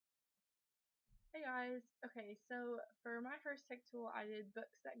Hey guys. Okay, so for my first tech tool, I did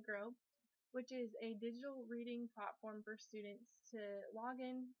Books That Grow, which is a digital reading platform for students to log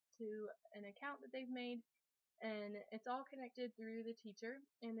in to an account that they've made, and it's all connected through the teacher,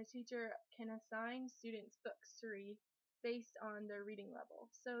 and the teacher can assign students books to read based on their reading level.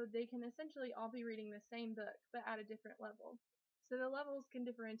 So they can essentially all be reading the same book, but at a different level. So the levels can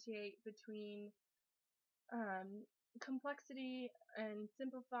differentiate between um, complexity and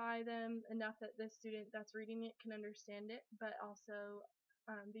simplify them enough that the student that's reading it can understand it, but also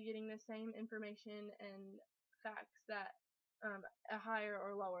be getting the same information and facts that a higher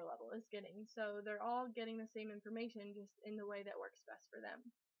or lower level is getting. So they're all getting the same information just in the way that works best for them.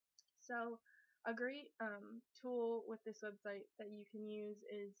 So a great tool with this website that you can use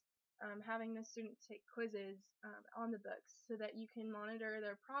is having the students take quizzes on the books so that you can monitor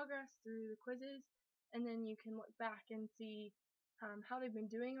their progress through the quizzes, and then you can look back and see how they've been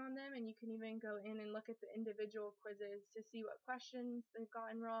doing on them, and you can even go in and look at the individual quizzes to see what questions they've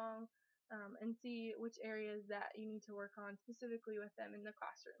gotten wrong, and see which areas that you need to work on specifically with them in the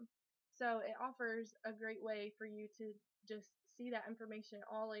classroom. So it offers a great way for you to just see that information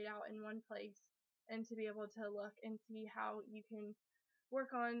all laid out in one place, and to be able to look and see how you can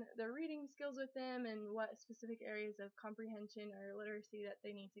work on their reading skills with them and what specific areas of comprehension or literacy that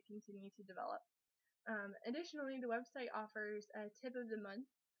they need to continue to develop. Additionally, the website offers a tip of the month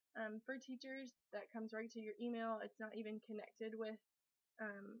for teachers that comes right to your email. It's not even connected with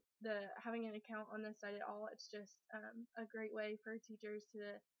the having an account on the site at all. It's just a great way for teachers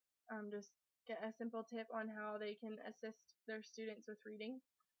to just get a simple tip on how they can assist their students with reading.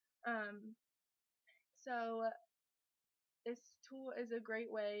 So this tool is a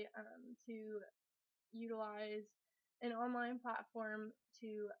great way to utilize an online platform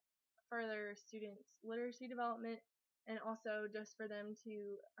to further students' literacy development, and also just for them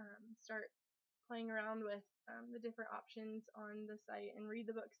to start playing around with the different options on the site and read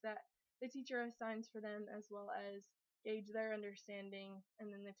the books that the teacher assigns for them, as well as gauge their understanding,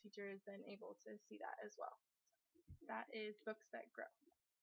 and then the teacher is then able to see that as well. That is Books That Grow.